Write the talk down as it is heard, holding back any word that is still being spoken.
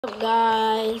Up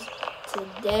guys,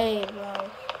 today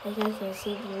bro, as you guys can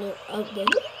see the new update,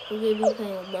 we're gonna be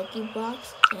playing Lucky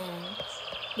Box and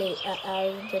they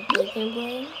added the bacon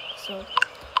blade. So if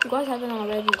you guys haven't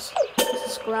already,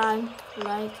 subscribe,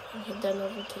 like, and hit that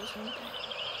notification bell.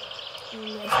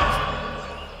 And let's get started.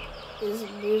 There's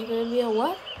gonna be a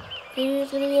what?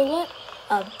 There's gonna be a what?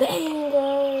 A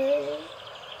banger!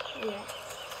 Yeah.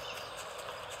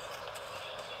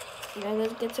 Now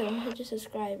let's get to 100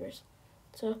 subscribers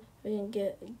so we can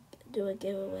do a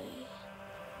giveaway.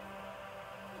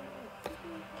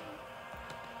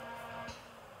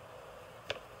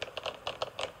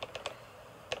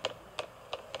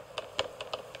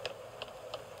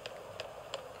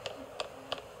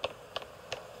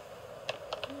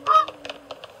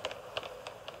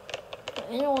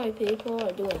 Anyway, people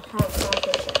are doing hot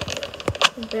competition.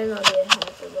 You better not get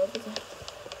happy,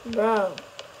 bro.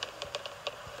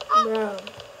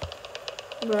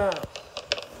 Bro.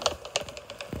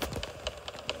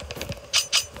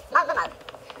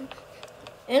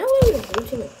 Anyway, you're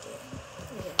glitching again.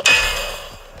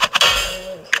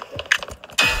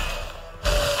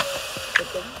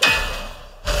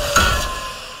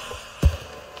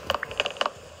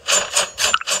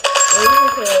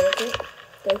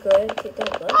 Go ahead, kick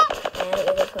that butt, and it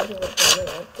looks like it was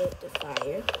burning up the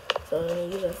fire. So when you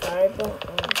use a fireball,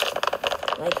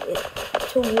 like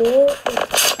to war,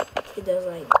 it does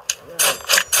like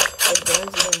it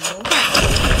burns even more.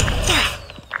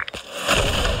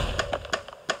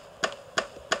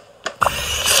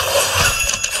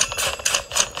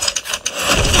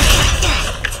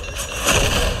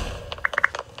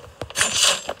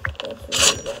 That's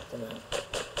really got them out.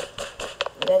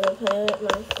 You guys can play with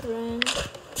my friend.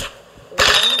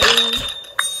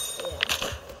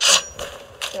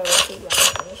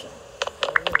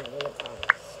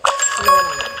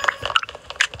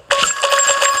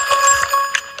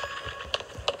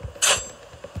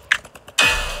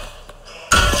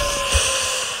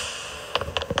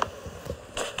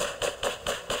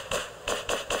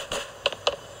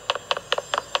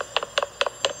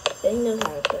 They know how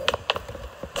to play.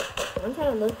 I'm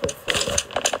trying to look for food.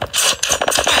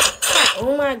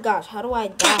 Oh my gosh, how do I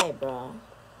die, bro?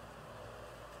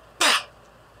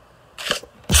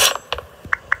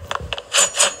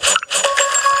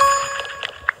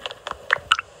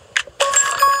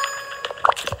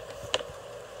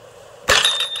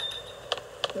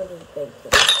 What is big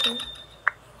thing?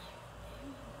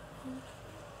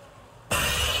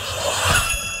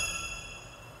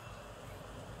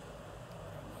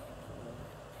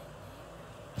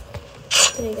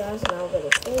 Okay guys, now we're gonna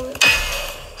forward.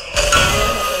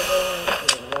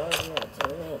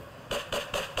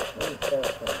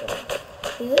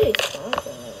 He's really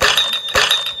sponsoring it.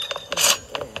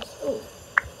 Oh,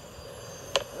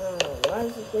 why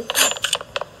is it glitching?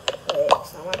 Wait,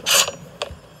 it's not my problem.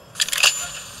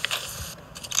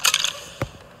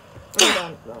 I'm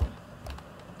done, bro.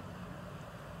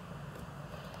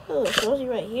 Oh, it's supposed to be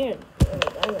right here.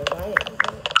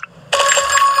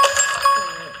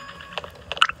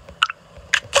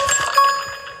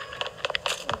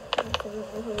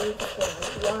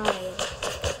 Why?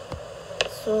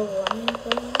 So why,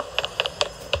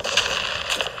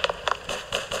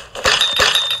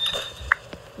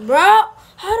 bro?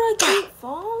 How do I keep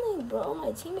falling, bro?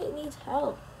 My teammate needs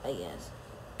help, I guess.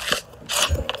 I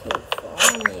keep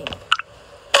falling.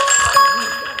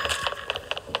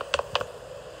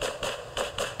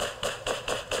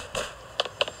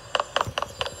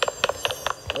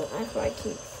 After I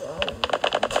keep falling.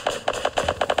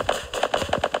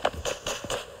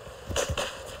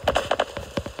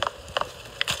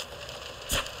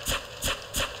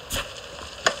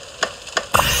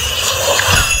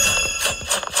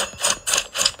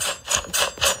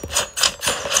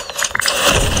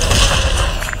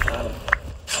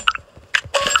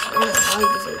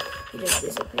 He just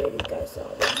disappeared. You guys saw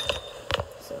that.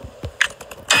 So.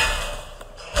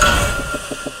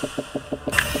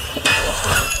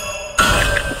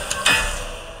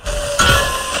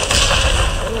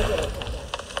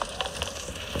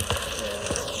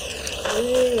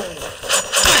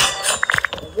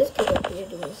 This kid up here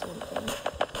doing something.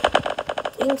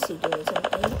 Thinks he's doing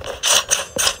something.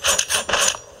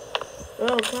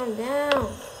 Bro, calm down.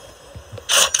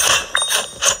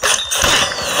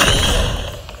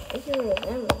 I can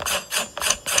remember.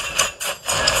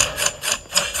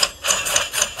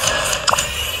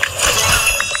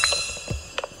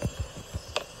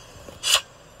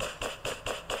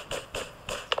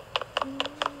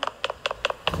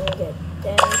 Get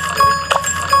down.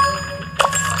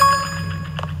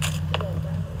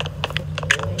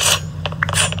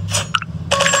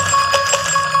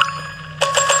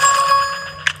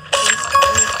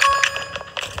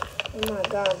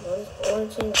 god, bro. This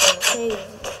orange team is going crazy.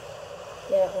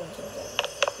 Yeah, orange team dead.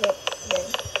 Yep, dead.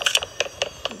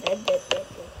 Dead.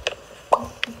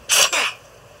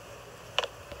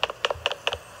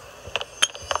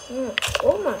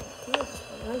 Oh my gosh,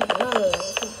 bro. No.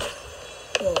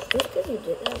 Yo, just because you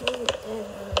did that, bro, you're dead,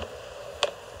 man.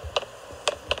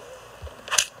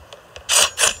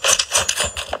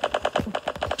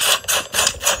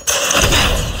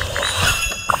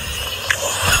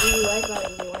 Easy wipe out.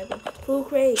 Food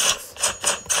crates.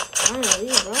 Finally,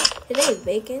 bro. His name is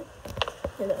Bacon.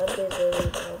 And the update's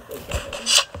literally Bacon.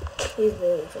 He's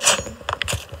literally trolling.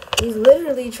 He's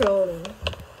literally trolling.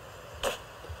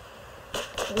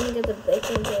 I'm gonna get the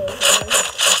bacon page.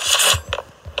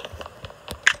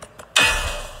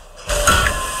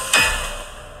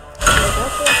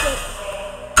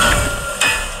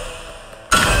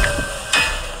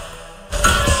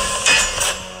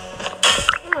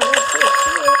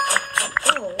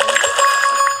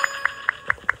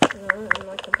 I'm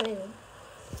not complaining.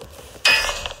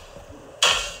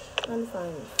 I'm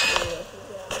fine.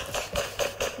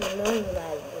 You know you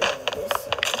like this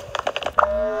side.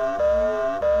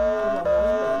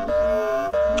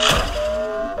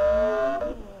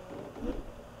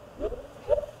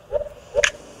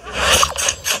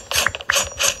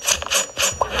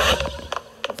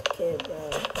 This kid, bro.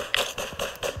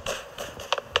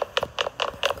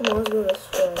 Come on, let's go to the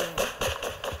store now.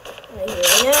 Right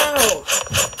here. No!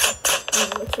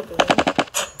 What you doing?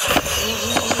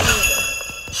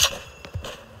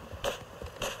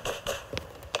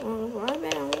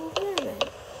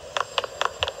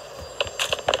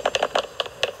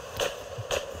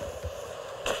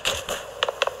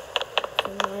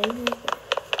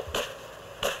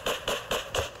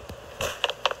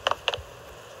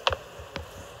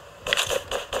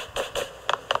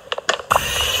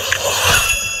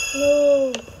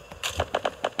 No.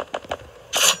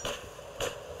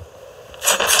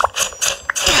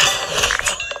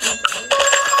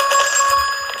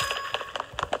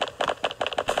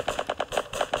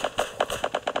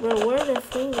 Bro, where are the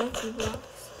free lucky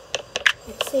blocks? I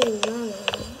see none of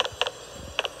them.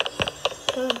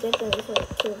 Try to get them before I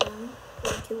kill them.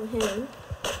 Before I kill him.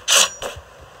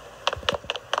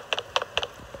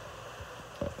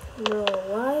 Bro,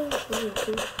 why is he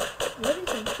doing? What is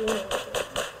he doing with it?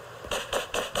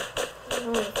 I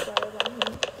don't want to start about him.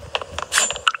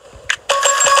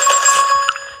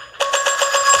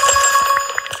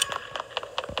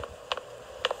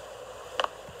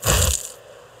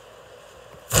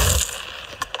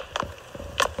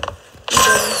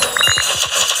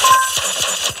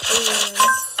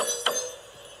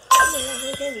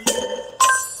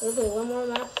 We'll play one more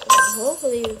match, and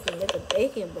hopefully we can get the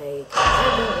bacon bag. I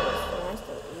don't know if fast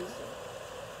or easy.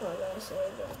 What did I say,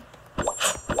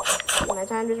 bro? My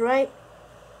time is right.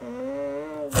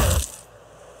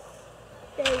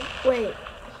 Hey, wait.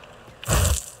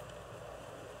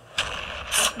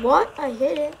 What? I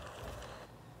hit it.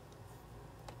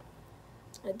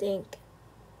 I think.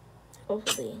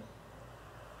 Hopefully.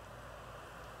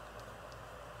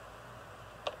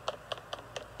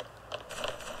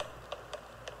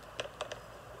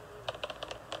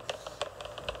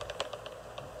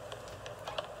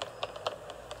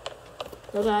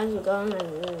 So guys, we're going to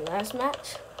the last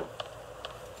match.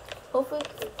 Hopefully we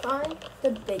can find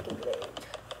the bacon blade.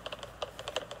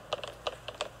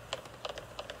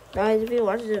 Guys, if you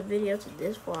watched the video to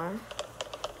this far,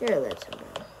 here, let's know.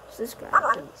 Subscribe,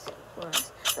 please, for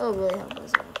us. That will really help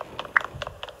us out.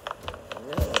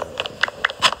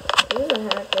 This is a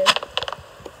hacker.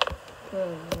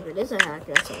 This is a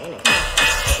hacker. That's a minute count.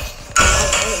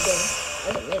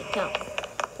 That's a minute count.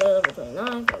 Level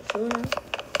 29 for Tuna.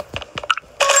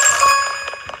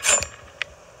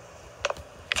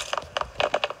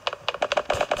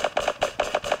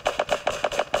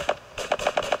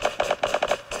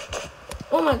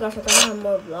 Oh my gosh, I thought I had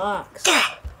more blocks.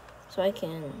 So I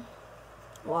can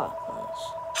walk this.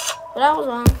 But I was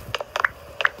wrong.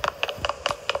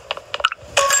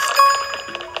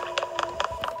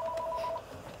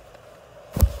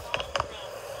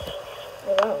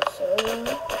 Oh, that was so wrong.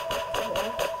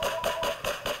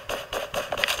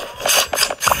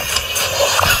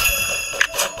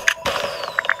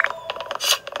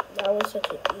 That was such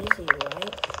an easy,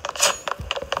 right?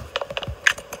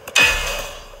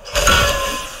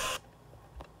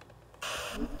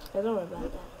 Don't worry about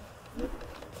that.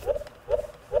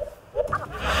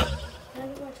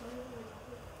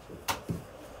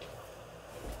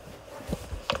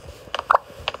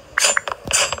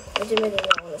 I just made it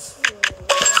not want to see.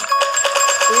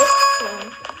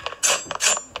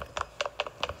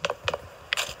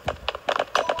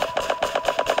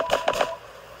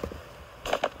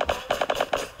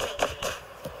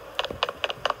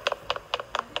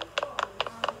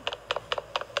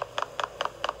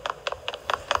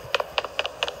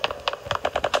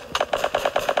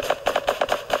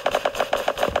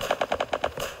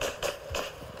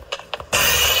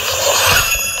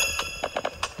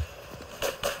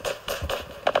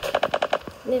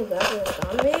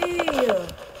 Come here.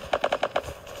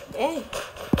 Dang.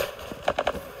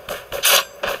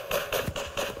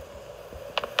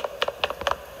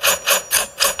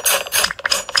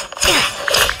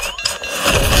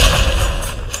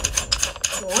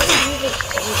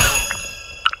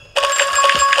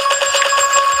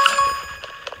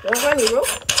 Don't find me, bro.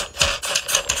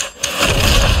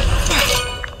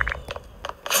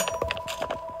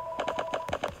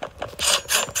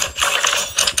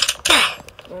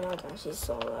 Oh my gosh, he's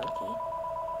so lucky.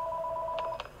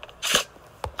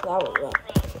 That was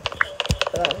lucky.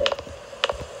 That hurt.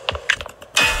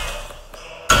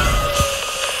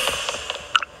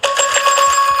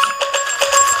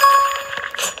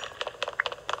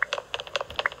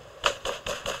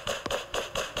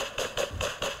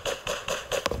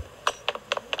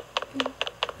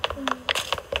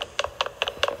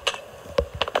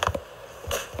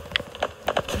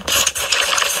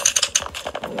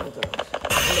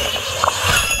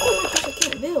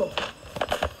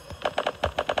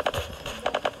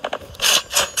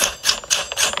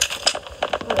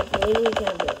 Literally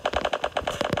can't do it.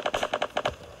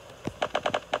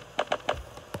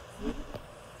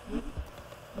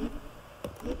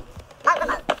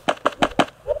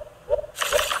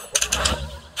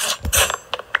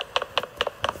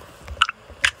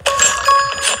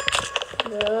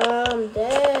 I'm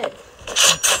dead.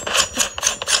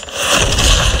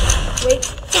 Wait.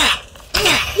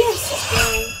 Yes, bro.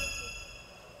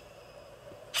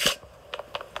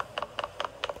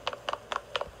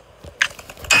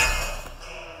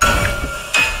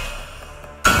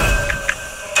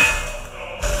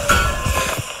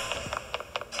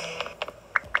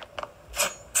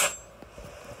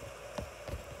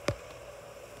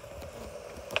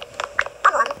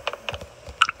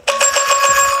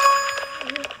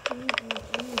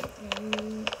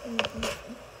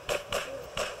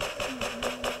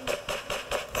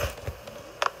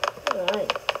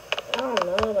 Alright. I don't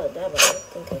know about that, but I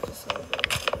think I just saw it.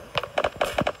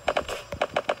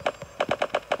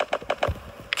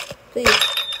 Please.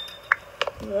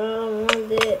 Bro, I want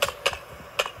this.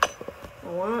 I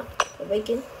want the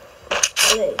bacon.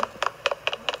 Play.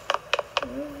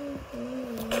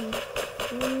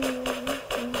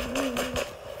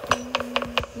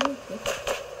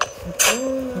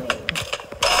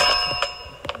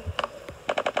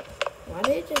 Why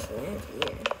did it just land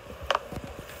here?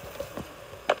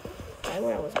 Right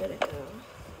where I was gonna go.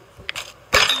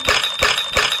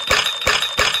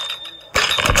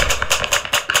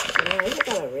 Man, I just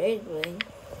got a red bling.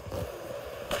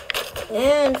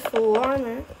 And full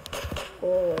armor.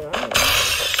 Full armor.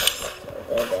 So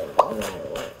they're dead no matter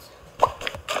what.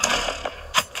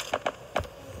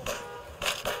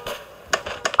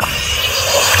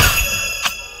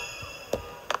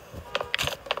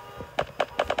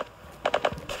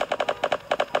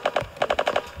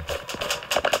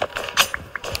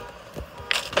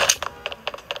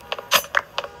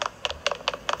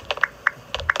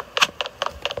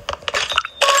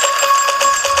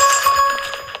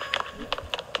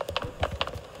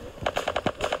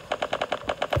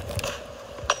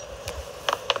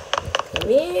 Come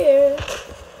here.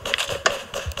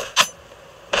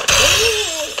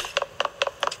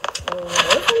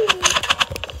 Away from me.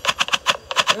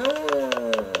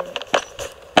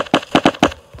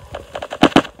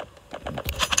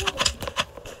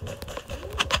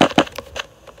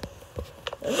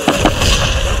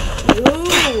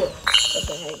 Ooh. What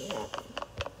the heck happened?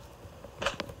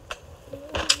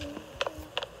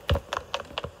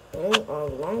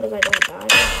 As long as I don't die.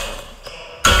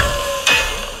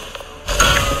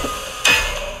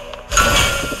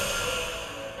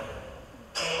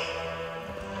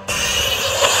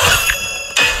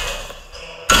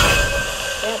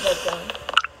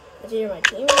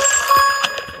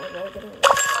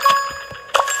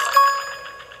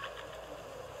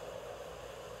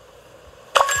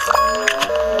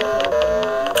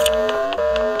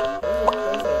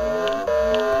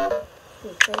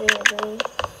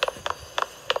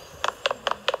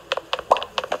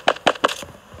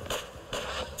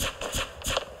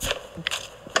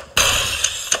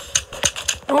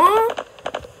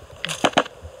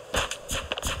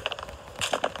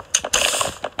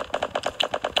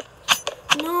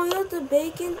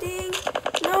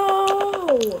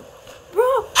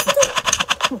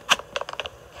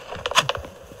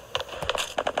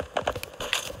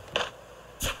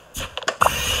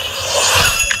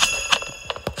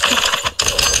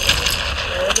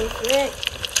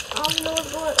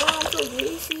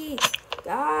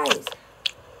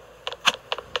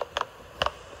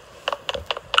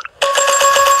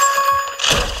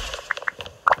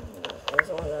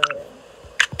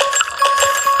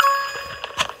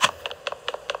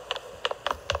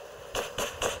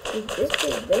 this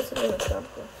kid is basically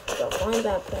unstoppable. Got one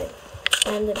backpack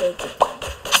and the basic thing.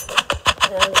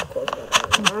 And of course, got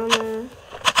my armor.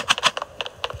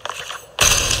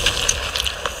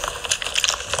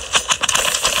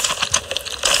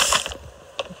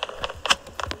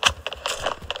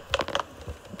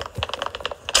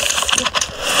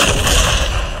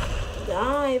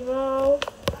 Die, bro.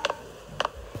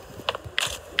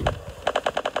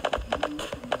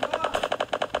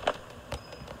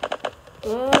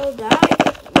 Bro, die.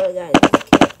 Bro, guys, this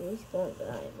kid, he's gonna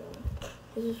die, bro.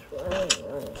 He's just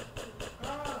running.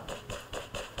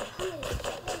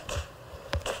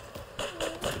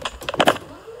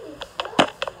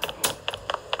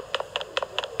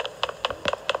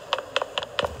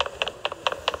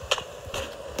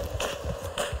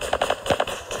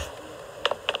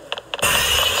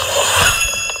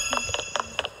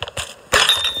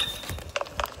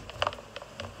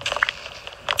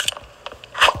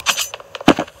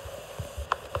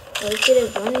 Oh, this kid is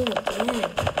running again.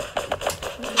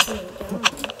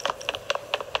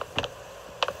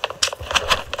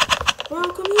 Bro,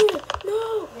 come here. No.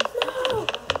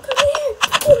 Come here.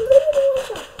 Oh, literally one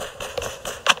shot.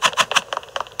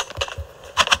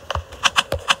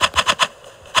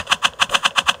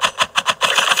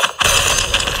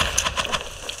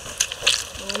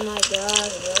 Oh my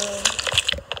god, bro.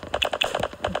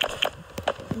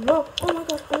 Bro, oh my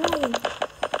god, I'm lagging.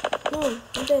 No,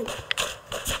 I'm dead.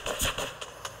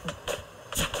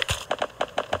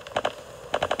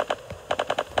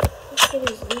 What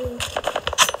is this?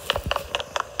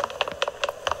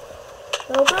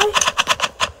 Okay.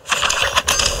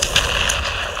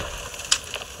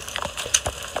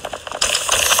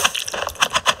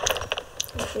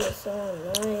 This is so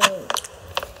annoying.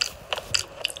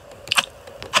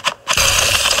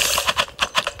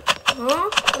 Huh?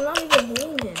 I'm not even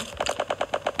hitting him.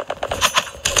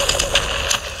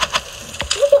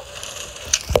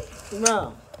 Bro.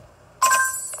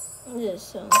 This is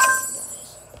so insane, guys.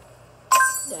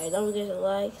 Guys, don't forget to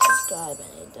like, subscribe,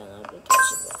 and hit that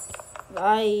notification bell.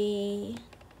 Bye.